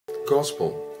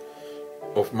Gospel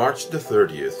of March the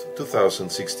 30th,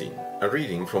 2016. A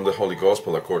reading from the Holy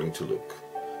Gospel according to Luke.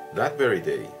 That very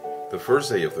day, the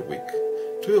first day of the week,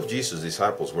 two of Jesus'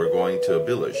 disciples were going to a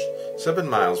village 7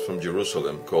 miles from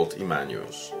Jerusalem called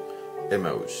Emmaus,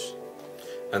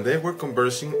 and they were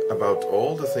conversing about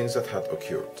all the things that had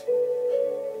occurred.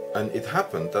 And it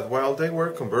happened that while they were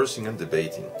conversing and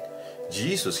debating,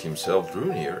 Jesus himself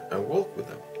drew near and walked with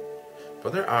them.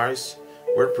 But their eyes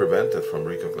were prevented from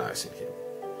recognizing him.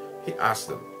 He asked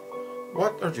them,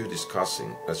 "What are you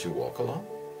discussing as you walk along?"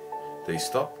 They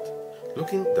stopped,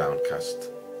 looking downcast.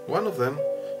 One of them,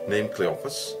 named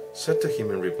Cleopas, said to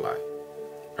him in reply,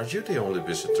 "Are you the only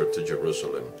visitor to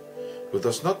Jerusalem who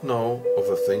does not know of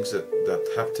the things that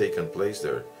have taken place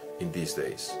there in these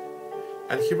days?"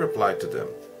 And he replied to them,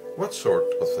 "What sort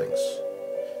of things?"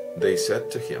 They said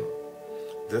to him,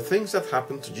 "The things that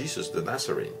happened to Jesus the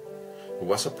Nazarene, who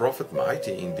was a prophet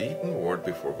mighty in deed and word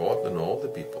before God and all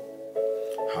the people.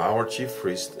 How our chief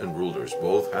priests and rulers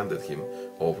both handed him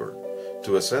over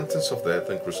to a sentence of death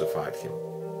and crucified him.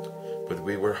 But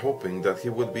we were hoping that he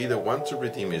would be the one to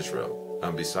redeem Israel.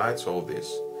 And besides all this,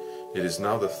 it is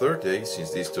now the 3rd day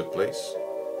since this took place.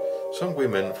 Some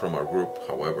women from our group,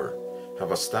 however,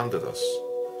 have astounded us.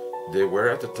 They were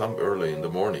at the tomb early in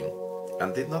the morning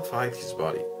and did not find his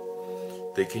body.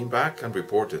 They came back and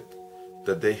reported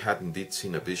that they had indeed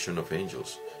seen a vision of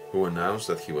angels who announced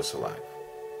that he was alive.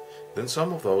 Then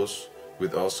some of those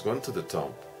with us went to the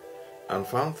tomb and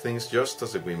found things just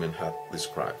as the women had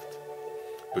described.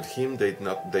 But him they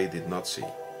did not see.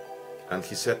 And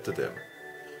he said to them,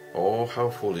 'Oh, how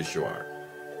foolish you are!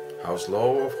 How slow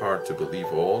of heart to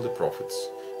believe all the prophets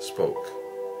spoke.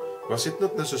 Was it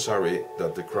not necessary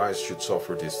that the Christ should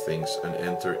suffer these things and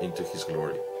enter into his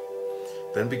glory?'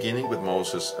 Then beginning with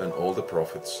Moses and all the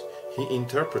prophets, he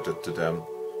interpreted to them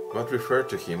what referred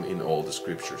to him in all the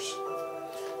scriptures.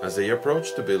 As they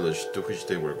approached the village to which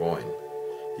they were going,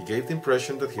 he gave the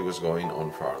impression that he was going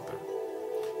on farther.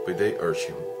 But they urged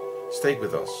him, 'Stay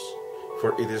with us, for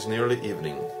it is nearly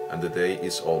evening and the day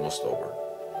is almost over.'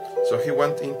 So he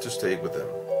went in to stay with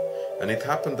them. And it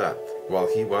happened that, while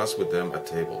he was with them at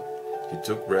table, he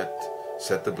took bread,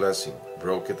 said the blessing,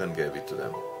 broke it and gave it to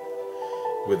them.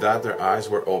 With that their eyes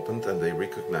were opened and they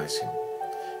recognized him.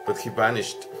 But he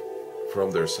vanished from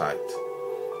their sight.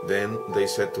 Then they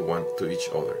said to each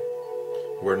other,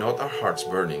 'Were not our hearts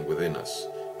burning within us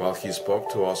while he spoke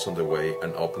to us on the way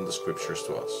and opened the scriptures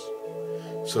to us?'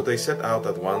 So they set out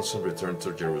at once and returned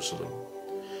to Jerusalem,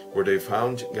 where they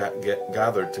found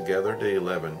gathered together the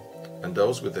 11 and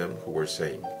those with them who were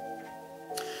saying,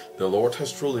 'The Lord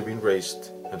has truly been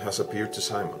raised and has appeared to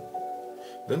Simon.'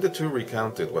 Then the two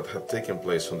recounted what had taken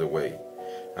place on the way,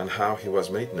 and how he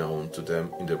was made known to them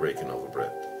in the breaking of the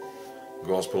bread.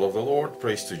 Gospel of the Lord,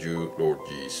 praise to you, Lord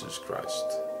Jesus Christ.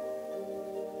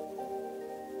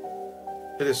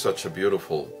 It is such a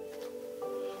beautiful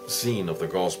scene of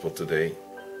the Gospel today.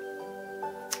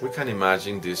 We can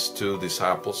imagine these two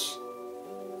disciples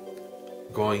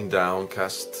going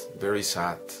downcast, very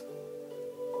sad.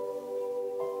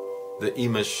 The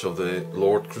image of the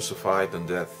Lord crucified and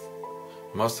death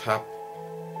must have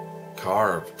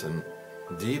carved and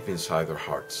deep inside their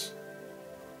hearts.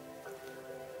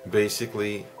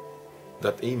 Basically,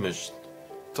 that image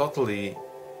totally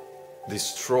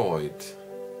destroyed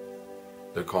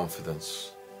their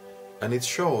confidence, and it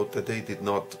showed that they did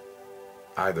not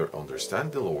either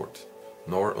understand the Lord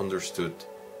nor understood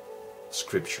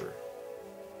Scripture.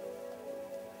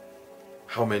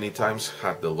 How many times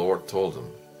had the Lord told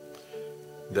them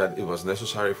that it was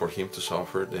necessary for him to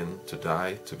suffer, then to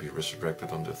die, to be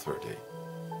resurrected on the 3rd day?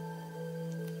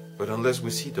 But unless we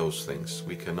see those things,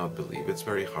 we cannot believe. It's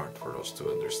very hard for us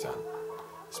to understand.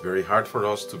 It's very hard for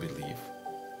us to believe.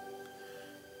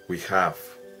 We have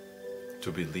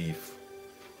to believe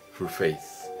through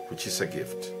faith, which is a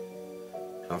gift,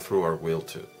 and through our will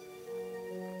too.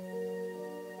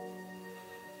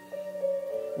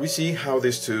 We see how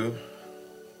these two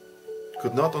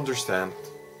could not understand,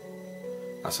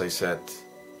 as I said,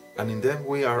 and in them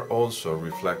we are also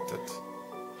reflected.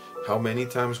 How many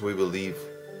times we believe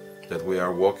that we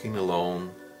are walking alone,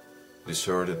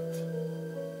 deserted,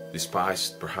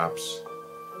 despised perhaps,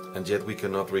 and yet we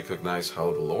cannot recognize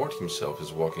how the Lord himself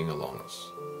is walking along us,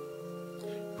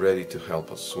 ready to help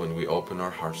us when we open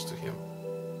our hearts to him.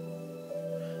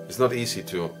 It's not easy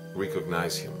to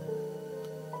recognize him,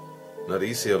 not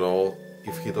easy at all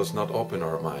if he does not open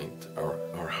our mind,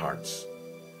 our hearts.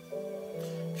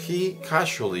 He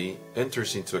casually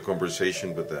enters into a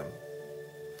conversation with them,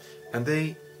 and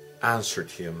they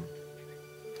answered him.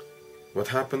 What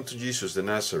happened to Jesus the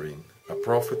Nazarene, a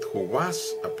prophet who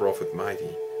was a prophet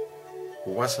mighty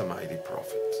who was a mighty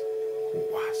prophet, who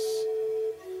was.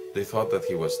 They thought that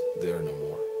he was there no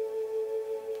more.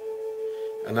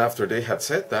 And after they had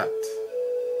said that,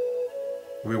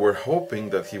 we were hoping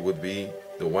that he would be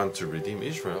the one to redeem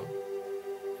Israel.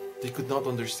 They could not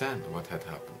understand what had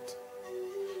happened.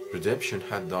 Redemption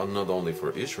had done not only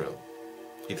for Israel,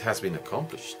 it has been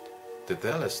accomplished.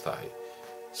 Tetelestai,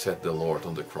 said the Lord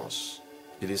on the cross.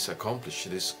 It is accomplished,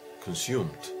 it is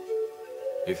consumed.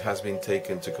 It has been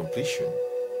taken to completion.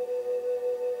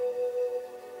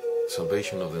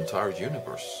 Salvation of the entire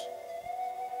universe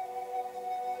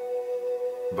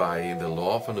by the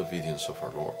love and obedience of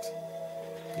our Lord.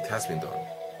 It has been done,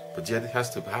 but yet it has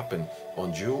to happen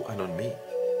on you and on me.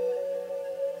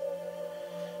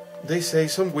 They say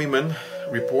some women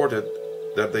reported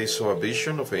that they saw a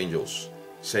vision of angels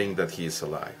saying that he is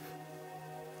alive.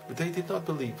 But they did not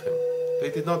believe him.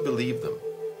 They did not believe them.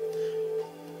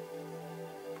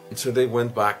 And so they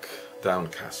went back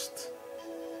downcast.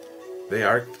 They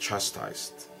are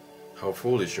chastised. How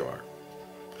foolish you are.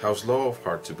 How slow of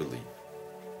heart to believe.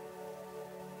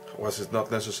 Was it not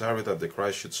necessary that the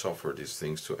Christ should suffer these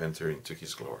things to enter into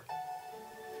his glory?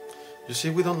 You see,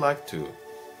 we don't like to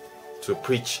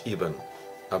preach even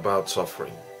about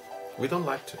suffering. We don't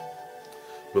like to.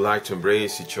 We like to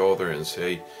embrace each other and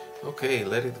say, okay,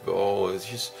 let it go.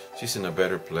 She's in a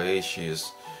better place.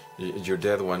 Your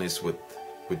dead one is with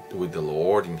the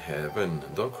Lord in heaven.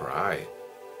 Don't cry.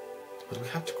 But we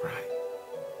have to cry.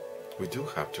 We do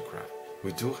have to cry.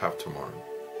 We do have to mourn.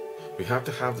 We have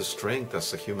to have the strength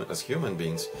as human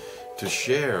beings to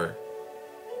share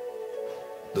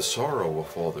the sorrow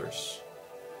of others,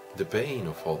 the pain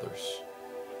of others.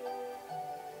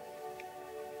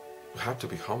 We have to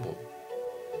be humble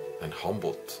and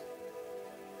humbled.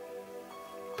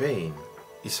 Pain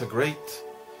is a great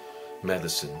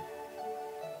medicine.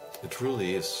 It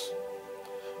truly is.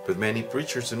 But many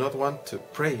preachers do not want to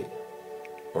pray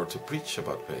or to preach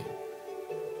about pain.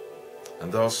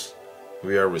 And thus,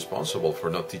 we are responsible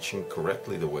for not teaching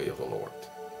correctly the way of the Lord,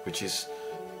 which is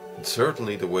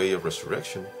certainly the way of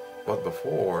resurrection, but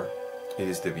before, it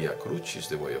is the Via Crucis,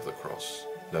 the way of the cross,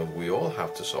 that we all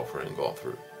have to suffer and go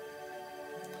through.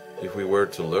 If we were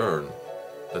to learn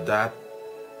that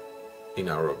in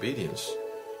our obedience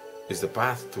is the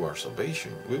path to our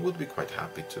salvation, we would be quite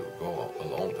happy to go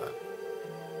along that.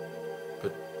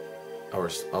 But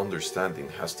our understanding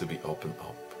has to be opened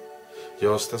up.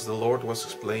 Just as the Lord was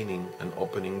explaining and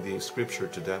opening the scripture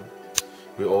to them,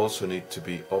 we also need to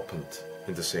be opened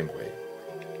in the same way.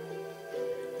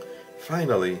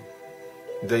 Finally,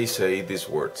 they say these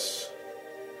words,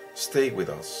 stay with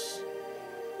us.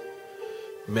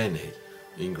 Mene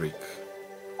in Greek.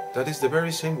 That is the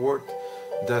very same word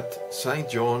that Saint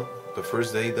John, the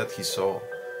first day that he saw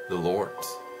the Lord,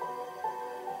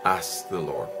 asked the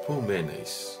Lord, Pou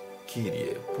menes,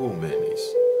 Kyrie, pou menes.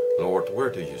 Lord,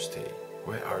 where do you stay?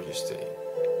 Where are you staying?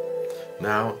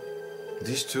 Now,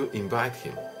 these two invite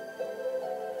him.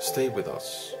 Stay with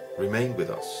us. Remain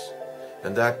with us.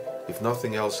 And that, if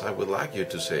nothing else, I would like you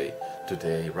to say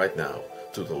today, right now,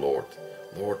 to the Lord,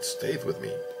 Lord, stay with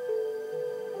me.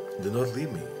 Do not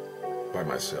leave me by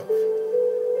myself.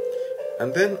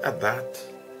 And then at that,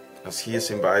 as he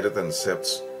is invited and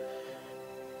accepts,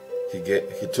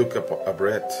 he took a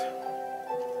bread,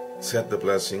 said the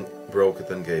blessing, broke it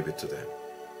and gave it to them.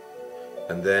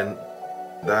 And then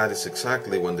that is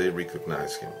exactly when they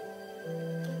recognize him.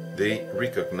 They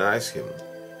recognize him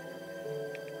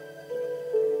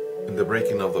in the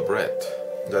breaking of the bread.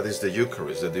 That is the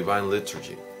Eucharist, the divine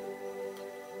liturgy,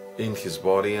 in his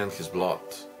body and his blood.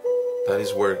 That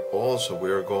is where also we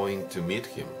are going to meet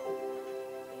him.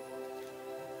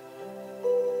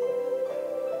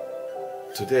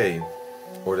 Today,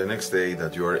 or the next day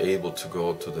that you are able to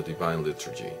go to the divine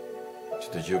liturgy,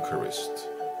 to the Eucharist,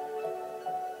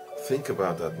 think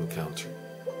about that encounter.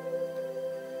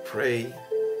 Pray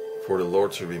for the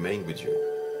Lord to remain with you,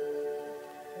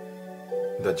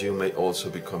 that you may also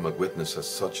become a witness as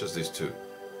such as these two,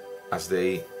 as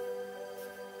they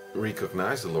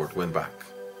recognized the Lord, went back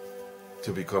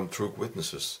to become true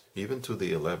witnesses, even to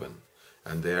the 11.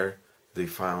 And there they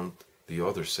found the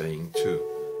others saying too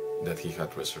that he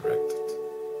had resurrected.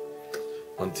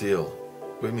 Until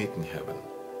we meet in heaven,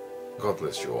 God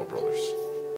bless you all, brothers.